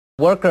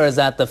Workers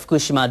at the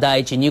Fukushima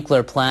Daiichi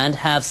nuclear plant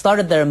have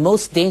started their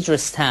most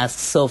dangerous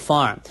tasks so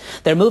far.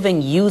 They're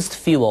moving used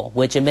fuel,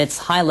 which emits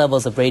high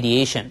levels of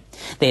radiation.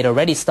 They'd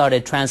already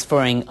started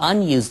transferring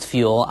unused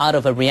fuel out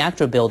of a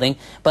reactor building,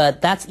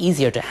 but that's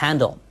easier to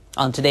handle.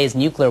 On today's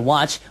Nuclear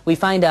Watch, we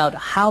find out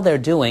how they're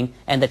doing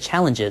and the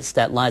challenges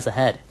that lies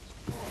ahead.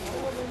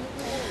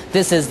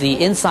 This is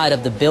the inside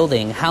of the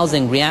building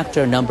housing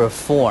reactor number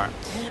 4.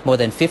 More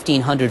than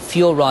 1,500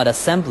 fuel rod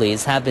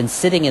assemblies have been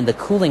sitting in the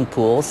cooling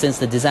pool since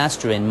the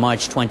disaster in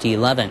March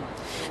 2011.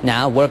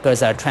 Now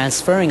workers are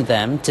transferring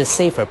them to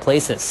safer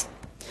places.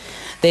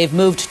 They've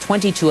moved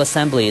 22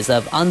 assemblies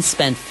of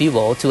unspent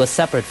fuel to a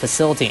separate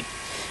facility.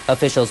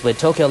 Officials with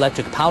Tokyo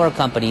Electric Power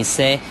Company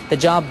say the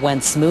job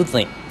went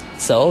smoothly.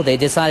 So they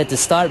decided to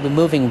start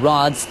removing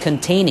rods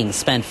containing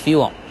spent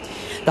fuel.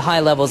 The high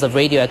levels of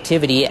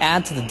radioactivity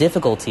add to the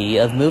difficulty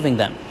of moving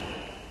them.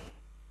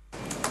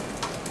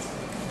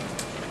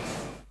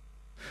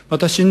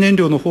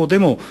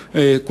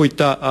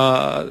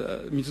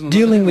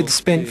 Dealing with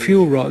spent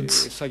fuel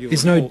rods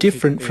is no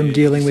different from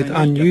dealing with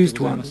unused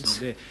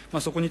ones.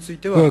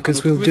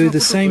 Workers will do the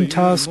same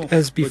task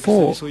as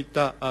before,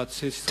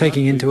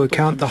 taking into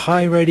account the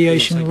high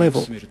radiation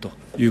level.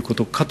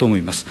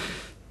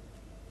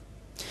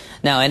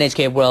 Now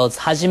NHK World's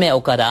Hajime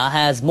Okada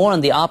has more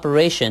on the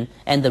operation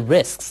and the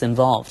risks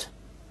involved.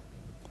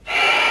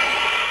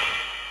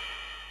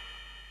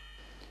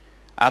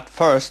 At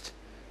first,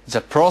 the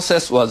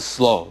process was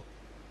slow.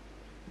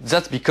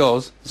 That's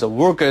because the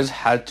workers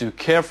had to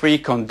carefully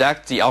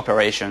conduct the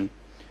operation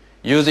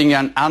using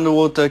an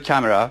underwater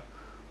camera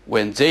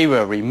when they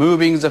were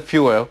removing the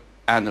fuel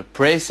and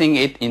placing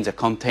it in the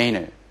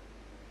container.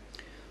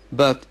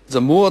 But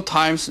the more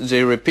times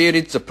they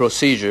repeated the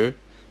procedure,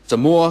 the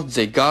more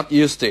they got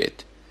used to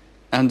it,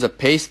 and the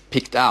pace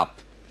picked up.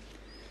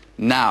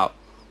 Now,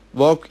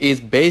 work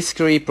is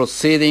basically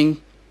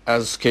proceeding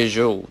as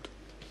scheduled.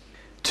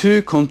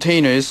 2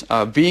 containers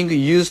are being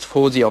used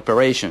for the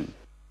operation.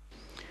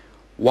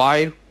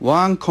 While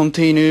one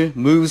container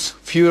moves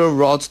fuel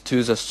rods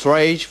to the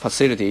storage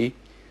facility,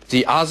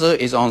 the other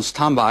is on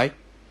standby,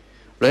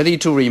 ready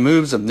to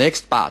remove the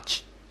next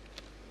batch.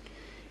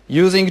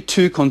 Using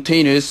 2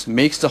 containers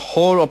makes the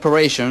whole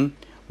operation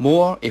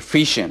more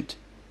efficient.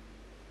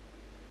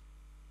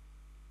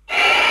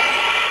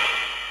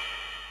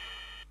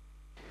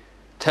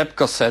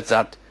 TEPCO said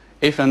that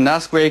if an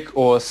earthquake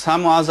or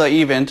some other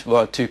event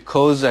were to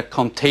cause a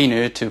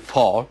container to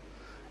fall,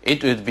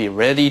 it would be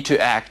ready to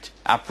act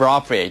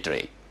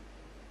appropriately.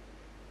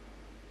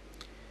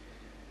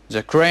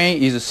 The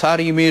crane is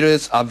 30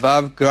 meters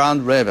above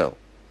ground level.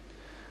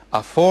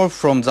 A fall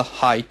from the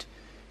height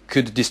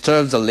could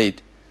disturb the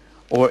lid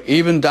or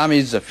even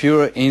damage the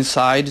fuel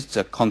inside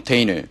the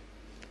container.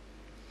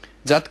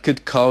 That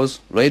could cause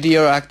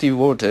radioactive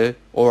water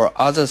or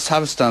other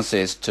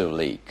substances to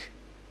leak.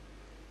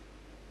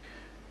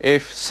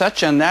 If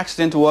such an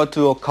accident were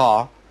to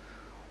occur,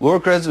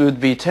 workers would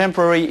be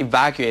temporarily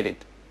evacuated.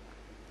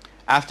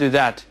 After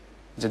that,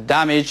 the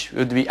damage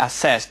would be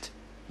assessed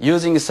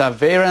using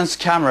surveillance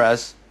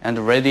cameras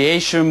and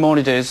radiation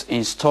monitors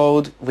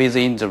installed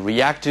within the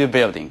reactor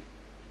building.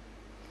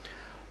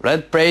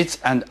 Lead plates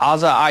and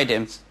other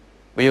items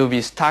will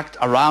be stacked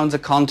around the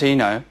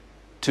container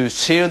to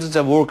shield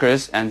the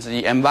workers and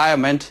the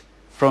environment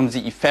from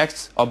the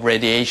effects of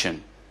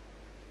radiation.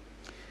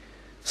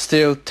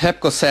 Still,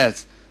 TEPCO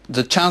says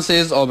the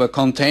chances of a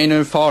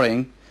container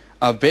falling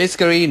are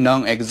basically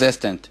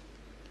non-existent.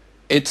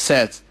 It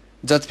says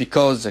that's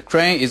because the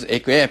crane is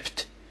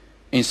equipped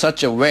in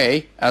such a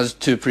way as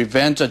to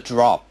prevent a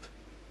drop.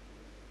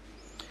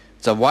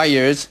 The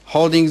wires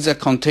holding the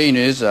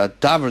containers are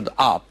doubled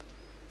up,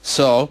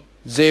 so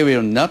they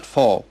will not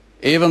fall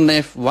even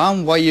if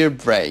one wire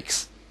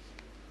breaks.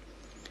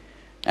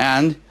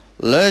 And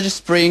large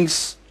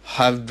springs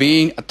have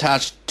been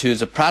attached to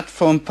the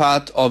platform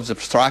part of the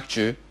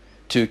structure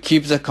to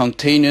keep the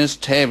containers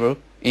stable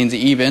in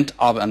the event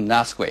of an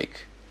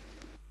earthquake.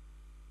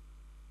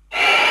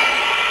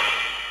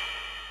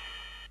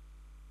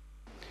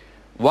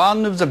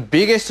 One of the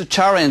biggest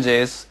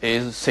challenges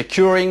is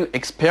securing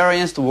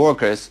experienced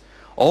workers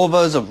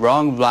over the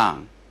long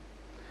run.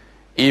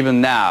 Even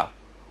now,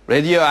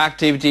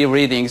 radioactivity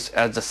readings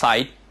at the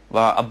site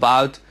were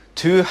about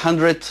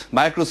 200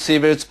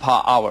 microsieverts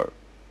per hour,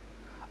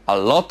 a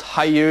lot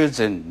higher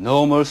than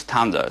normal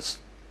standards.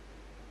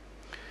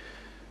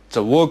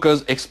 The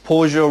workers'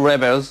 exposure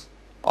levels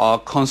are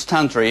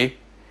constantly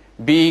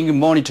being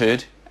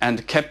monitored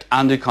and kept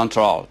under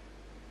control.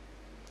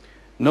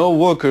 No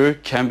worker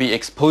can be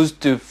exposed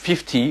to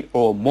 50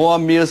 or more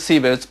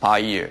millisieverts per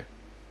year.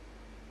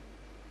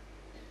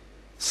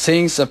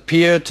 Things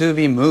appear to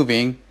be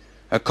moving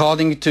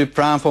according to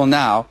plan for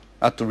now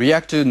at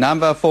reactor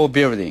number 4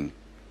 building.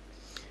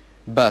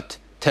 But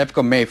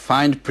TEPCO may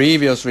find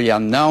previously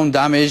unknown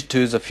damage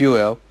to the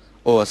fuel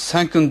or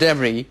sunken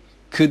debris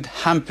could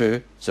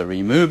hamper the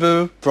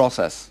removal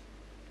process.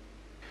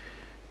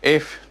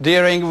 If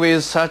dealing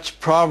with such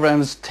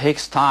problems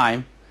takes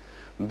time,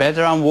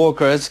 veteran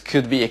workers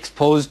could be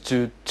exposed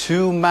to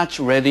too much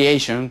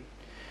radiation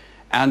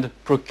and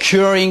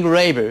procuring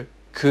labor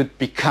could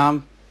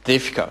become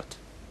difficult.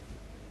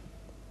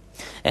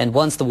 And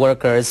once the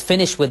workers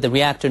finish with the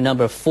reactor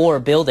number 4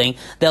 building,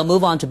 they'll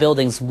move on to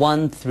buildings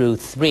 1 through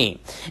 3.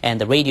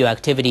 And the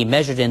radioactivity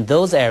measured in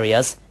those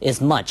areas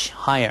is much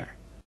higher.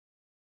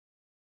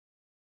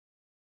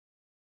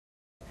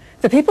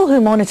 The people who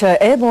monitor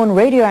airborne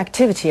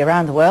radioactivity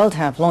around the world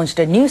have launched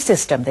a new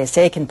system they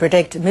say can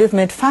predict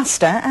movement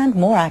faster and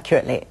more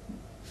accurately.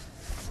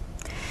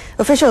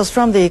 Officials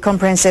from the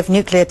Comprehensive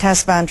Nuclear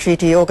Test Ban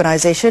Treaty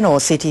Organization, or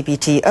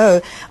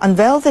CTBTO,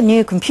 unveiled the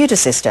new computer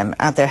system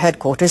at their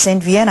headquarters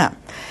in Vienna.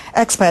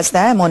 Experts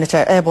there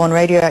monitor airborne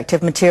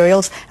radioactive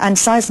materials and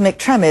seismic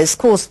tremors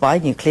caused by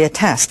nuclear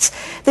tests.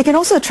 They can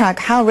also track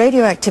how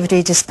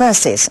radioactivity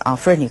disperses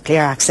after a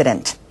nuclear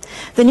accident.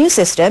 The new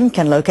system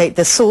can locate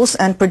the source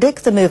and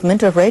predict the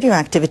movement of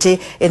radioactivity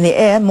in the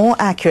air more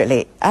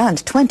accurately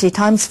and 20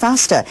 times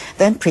faster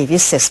than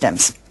previous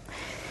systems.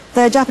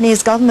 The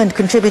Japanese government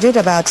contributed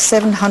about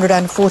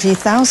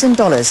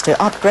 $740,000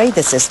 to upgrade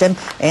the system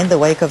in the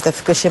wake of the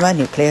Fukushima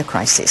nuclear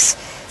crisis.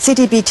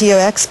 CTBTO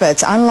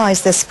experts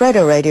analyzed the spread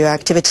of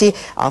radioactivity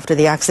after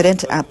the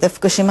accident at the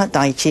Fukushima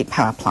Daiichi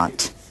power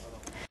plant.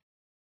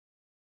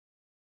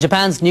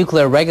 Japan's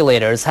nuclear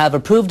regulators have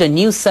approved a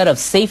new set of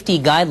safety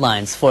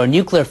guidelines for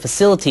nuclear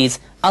facilities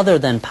other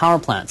than power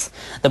plants.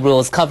 The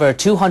rules cover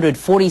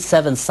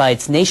 247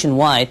 sites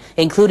nationwide,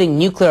 including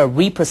nuclear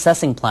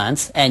reprocessing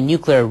plants and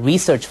nuclear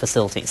research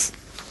facilities.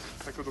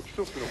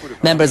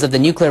 Members of the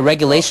Nuclear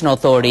Regulation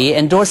Authority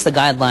endorsed the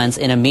guidelines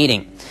in a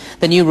meeting.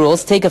 The new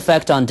rules take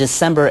effect on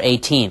December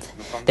 18th.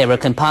 They were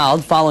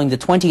compiled following the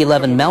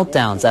 2011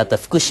 meltdowns at the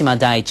Fukushima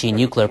Daiichi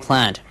nuclear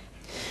plant.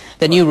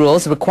 The new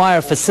rules require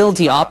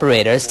facility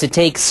operators to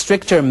take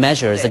stricter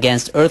measures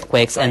against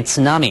earthquakes and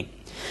tsunami.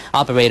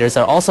 Operators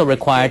are also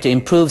required to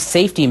improve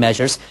safety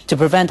measures to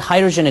prevent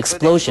hydrogen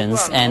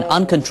explosions and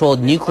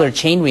uncontrolled nuclear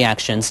chain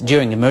reactions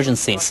during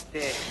emergencies.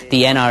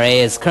 The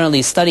NRA is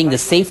currently studying the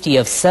safety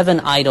of 7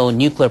 idle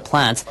nuclear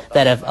plants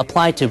that have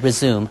applied to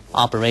resume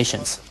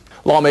operations.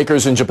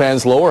 Lawmakers in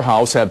Japan's lower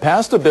house have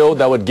passed a bill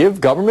that would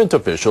give government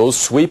officials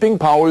sweeping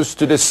powers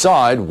to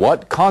decide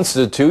what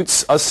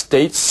constitutes a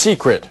state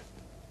secret.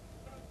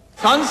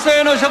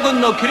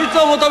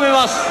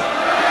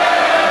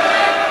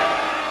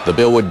 The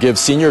bill would give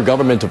senior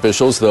government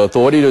officials the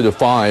authority to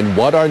define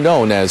what are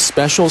known as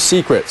special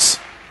secrets.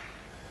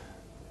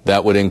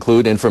 That would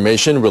include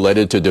information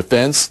related to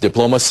defense,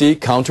 diplomacy,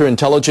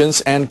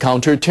 counterintelligence, and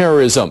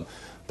counterterrorism.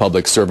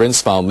 Public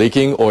servants found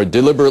leaking or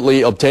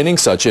deliberately obtaining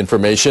such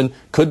information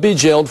could be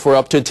jailed for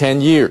up to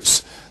 10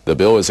 years. The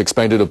bill is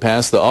expected to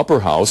pass the upper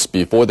house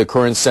before the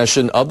current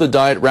session of the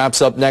Diet wraps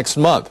up next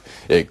month.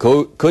 It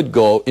could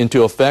go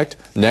into effect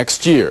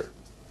next year.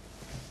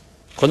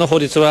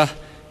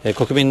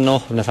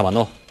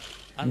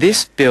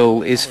 This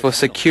bill is for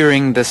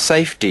securing the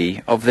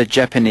safety of the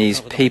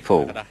Japanese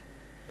people.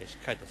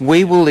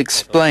 We will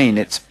explain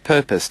its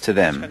purpose to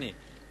them.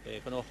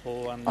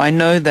 I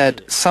know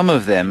that some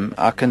of them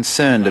are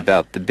concerned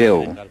about the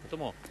bill,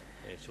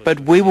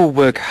 but we will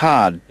work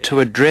hard to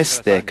address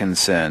their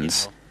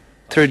concerns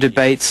through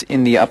debates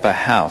in the upper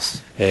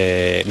house.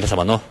 The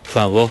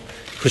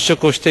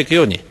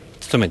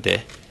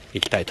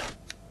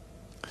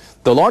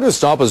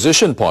largest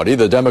opposition party,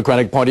 the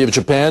Democratic Party of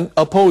Japan,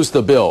 opposed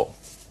the bill.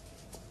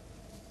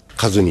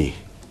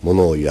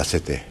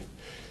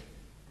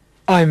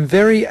 I'm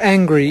very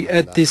angry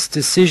at this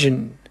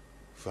decision.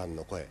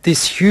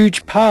 This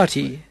huge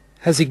party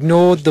has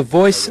ignored the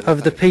voice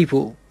of the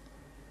people.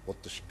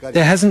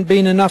 There hasn't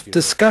been enough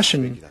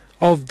discussion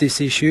of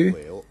this issue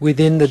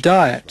within the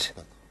Diet.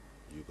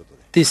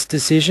 This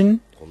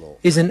decision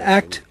is an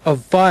act of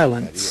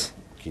violence.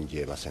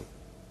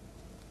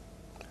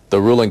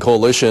 The ruling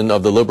coalition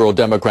of the Liberal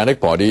Democratic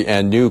Party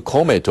and New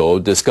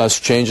Komeito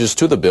discussed changes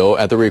to the bill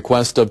at the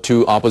request of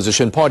 2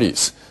 opposition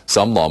parties.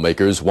 Some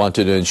lawmakers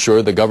wanted to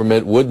ensure the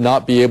government would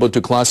not be able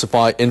to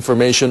classify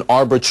information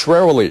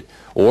arbitrarily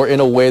or in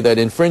a way that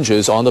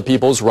infringes on the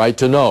people's right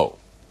to know.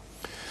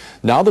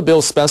 Now the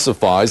bill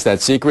specifies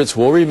that secrets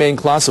will remain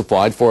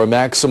classified for a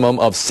maximum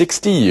of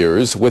 60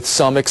 years with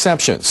some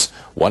exceptions.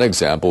 One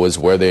example is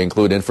where they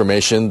include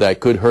information that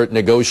could hurt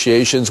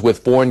negotiations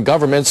with foreign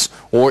governments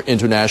or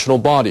international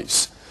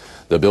bodies.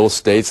 The bill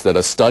states that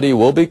a study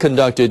will be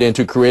conducted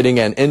into creating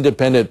an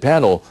independent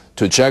panel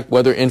to check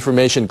whether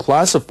information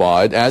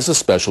classified as a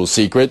special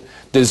secret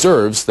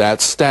deserves that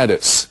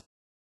status.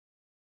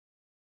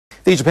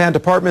 The Japan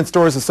Department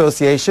Stores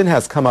Association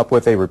has come up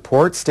with a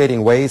report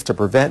stating ways to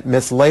prevent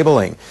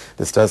mislabeling.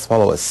 This does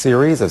follow a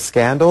series of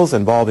scandals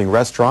involving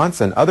restaurants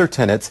and other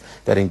tenants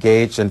that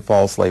engaged in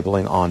false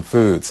labeling on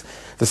foods.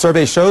 The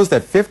survey shows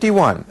that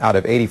 51 out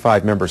of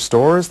 85 member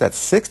stores, that's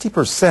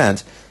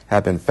 60%,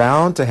 have been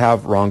found to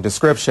have wrong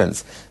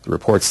descriptions. The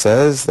report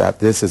says that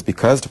this is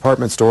because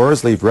department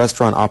stores leave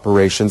restaurant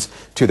operations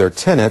to their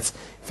tenants,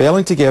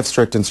 failing to give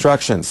strict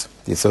instructions.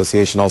 The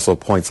association also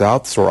points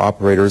out store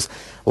operators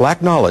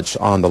lack knowledge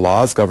on the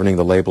laws governing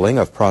the labeling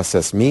of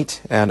processed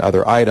meat and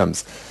other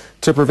items.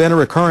 To prevent a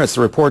recurrence,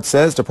 the report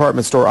says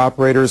department store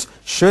operators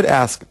should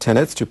ask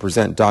tenants to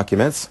present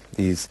documents.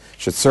 These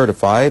should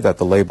certify that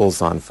the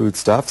labels on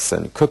foodstuffs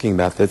and cooking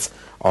methods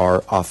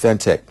are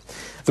authentic.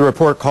 The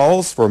report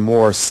calls for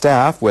more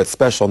staff with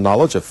special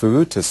knowledge of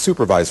food to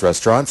supervise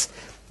restaurants.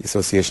 The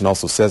association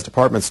also says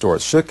department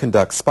stores should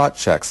conduct spot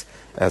checks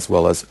as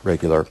well as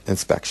regular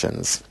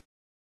inspections.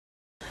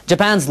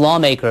 Japan's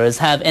lawmakers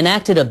have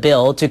enacted a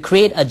bill to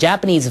create a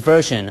Japanese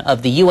version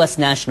of the U.S.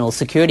 National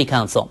Security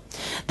Council.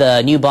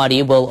 The new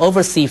body will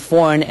oversee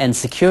foreign and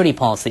security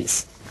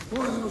policies.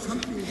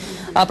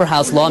 Upper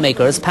House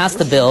lawmakers passed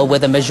the bill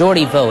with a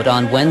majority vote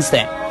on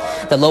Wednesday.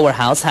 The lower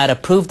house had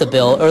approved the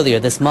bill earlier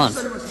this month.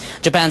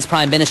 Japan's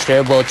prime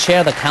minister will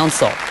chair the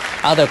council.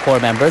 Other core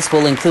members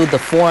will include the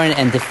foreign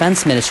and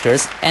defense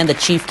ministers and the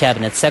chief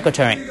cabinet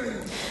secretary.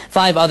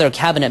 5 other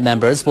cabinet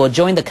members will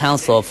join the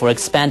council for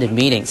expanded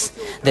meetings.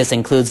 This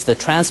includes the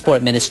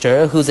transport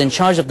minister, who's in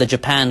charge of the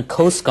Japan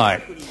Coast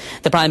Guard.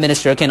 The prime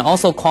minister can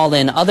also call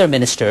in other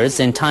ministers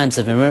in times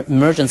of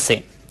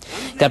emergency.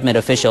 Government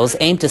officials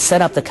aim to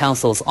set up the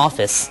council's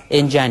office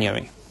in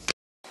January.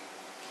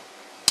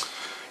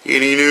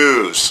 Any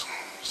news?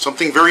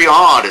 Something very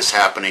odd is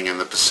happening in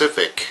the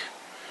Pacific.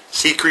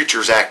 Sea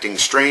creatures acting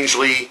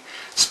strangely,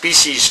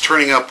 species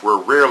turning up where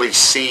rarely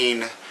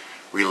seen.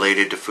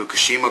 Related to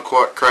Fukushima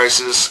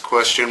crisis, ?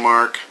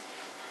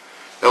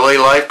 LA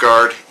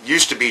lifeguard,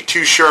 used to be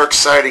 2 shark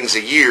sightings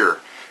a year,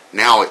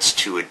 now it's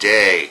 2 a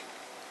day.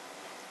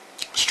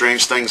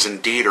 Strange things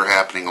indeed are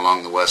happening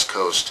along the west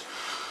coast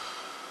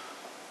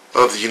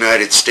of the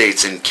United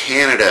States and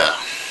Canada.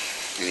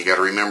 And you got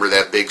to remember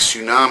that big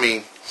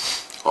tsunami,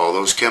 all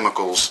those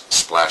chemicals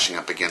splashing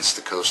up against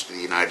the coast of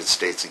the United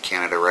States and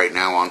Canada right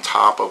now on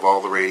top of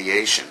all the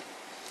radiation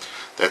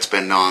that's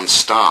been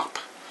non-stop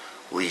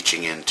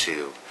leaching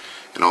into.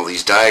 And all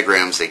these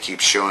diagrams they keep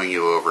showing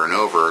you over and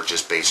over are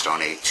just based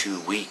on a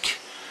 2-week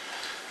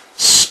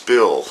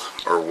spill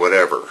or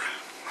whatever,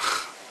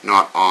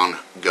 not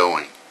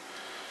ongoing.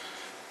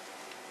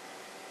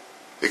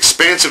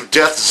 Expansive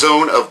death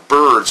zone of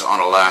birds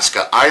on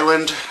Alaska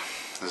Island.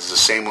 This is the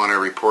same one I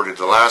reported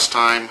the last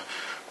time.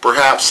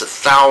 Perhaps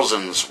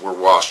thousands were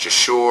washed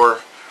ashore.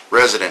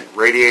 Resident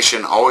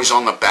radiation always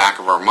on the back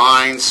of our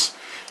minds.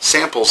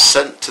 Samples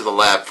sent to the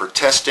lab for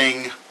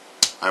testing.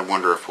 I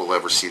wonder if we'll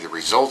ever see the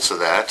results of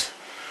that.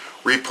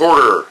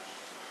 Reporter,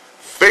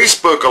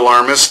 Facebook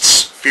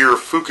alarmists fear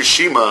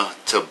Fukushima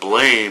to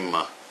blame.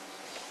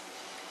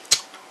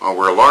 Oh,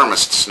 we're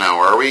alarmists now,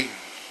 are we?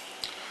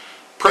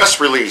 Press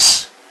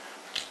release.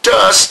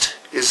 Dust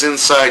is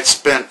inside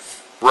spent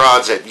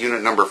rods at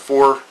unit number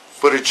 4.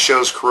 Footage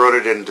shows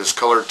corroded and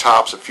discolored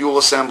tops of fuel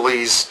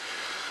assemblies.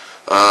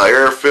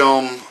 Air's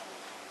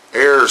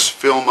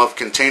film of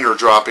container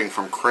dropping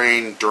from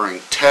crane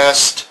during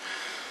test.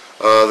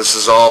 This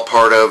is all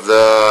part of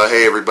the,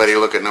 hey everybody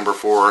look at number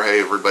 4,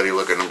 hey everybody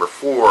look at number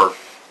 4.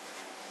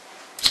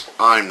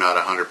 I'm not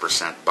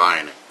 100%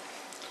 buying it.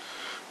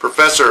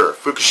 Professor,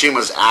 Fukushima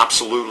is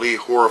absolutely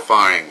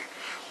horrifying.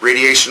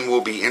 Radiation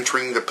will be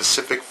entering the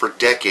Pacific for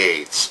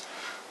decades.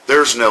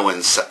 There's no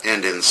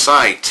end in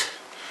sight.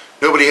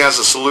 Nobody has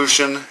a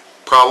solution.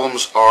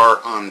 Problems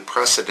are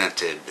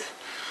unprecedented.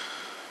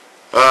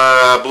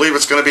 I believe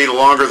it's going to be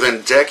longer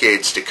than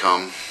decades to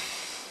come.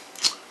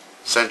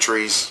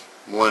 Centuries.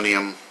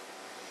 Millennium,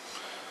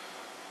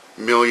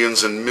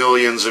 millions and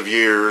millions of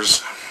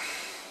years.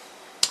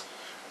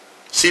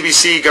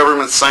 CBC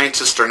government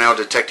scientists are now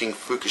detecting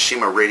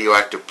Fukushima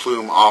radioactive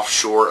plume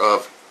offshore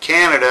of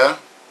Canada.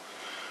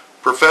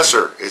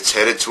 Professor, it's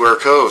headed to our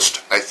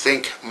coast. I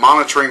think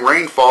monitoring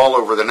rainfall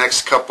over the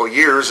next couple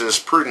years is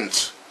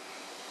prudent.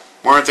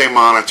 Why aren't they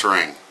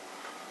monitoring?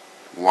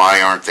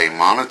 Why aren't they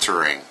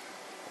monitoring?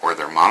 Or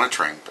they're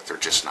monitoring, but they're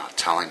just not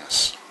telling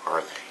us,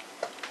 are they?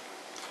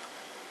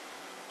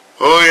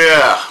 Oh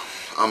yeah,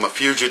 I'm a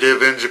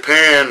fugitive in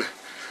Japan.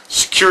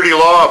 Security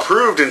law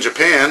approved in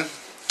Japan.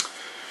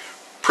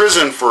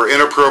 Prison for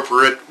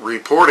inappropriate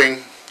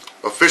reporting.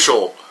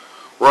 Official,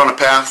 we're on a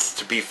path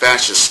to be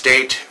fascist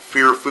state.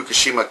 Fear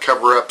Fukushima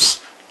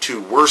cover-ups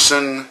to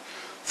worsen.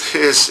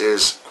 This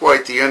is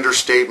quite the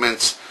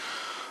understatement.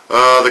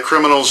 The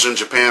criminals in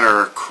Japan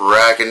are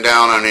cracking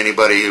down on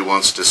anybody who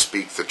wants to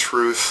speak the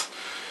truth.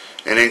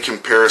 And in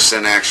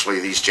comparison,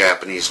 actually, these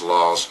Japanese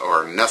laws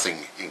are nothing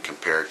in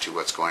compared to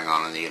what's going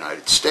on in the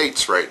United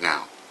States right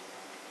now.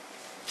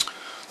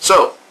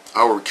 So,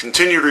 I will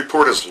continue to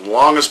report as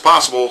long as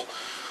possible,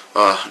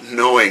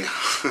 knowing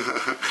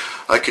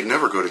I could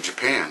never go to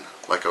Japan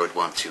like I would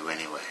want to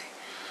anyway.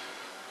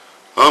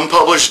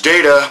 Unpublished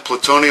data,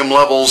 plutonium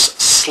levels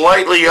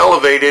slightly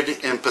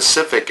elevated in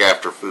Pacific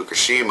after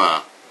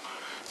Fukushima.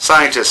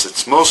 Scientists,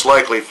 it's most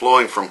likely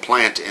flowing from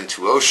plant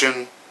into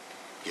ocean.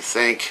 You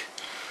think?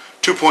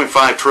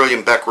 2.5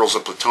 trillion becquerels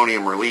of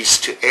plutonium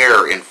released to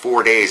air in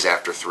 4 days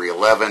after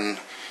 3/11.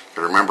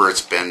 You remember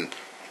it's been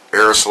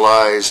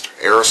aerosolized,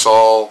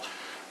 aerosol,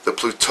 the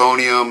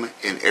plutonium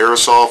in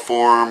aerosol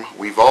form.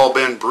 We've all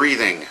been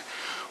breathing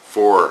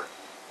for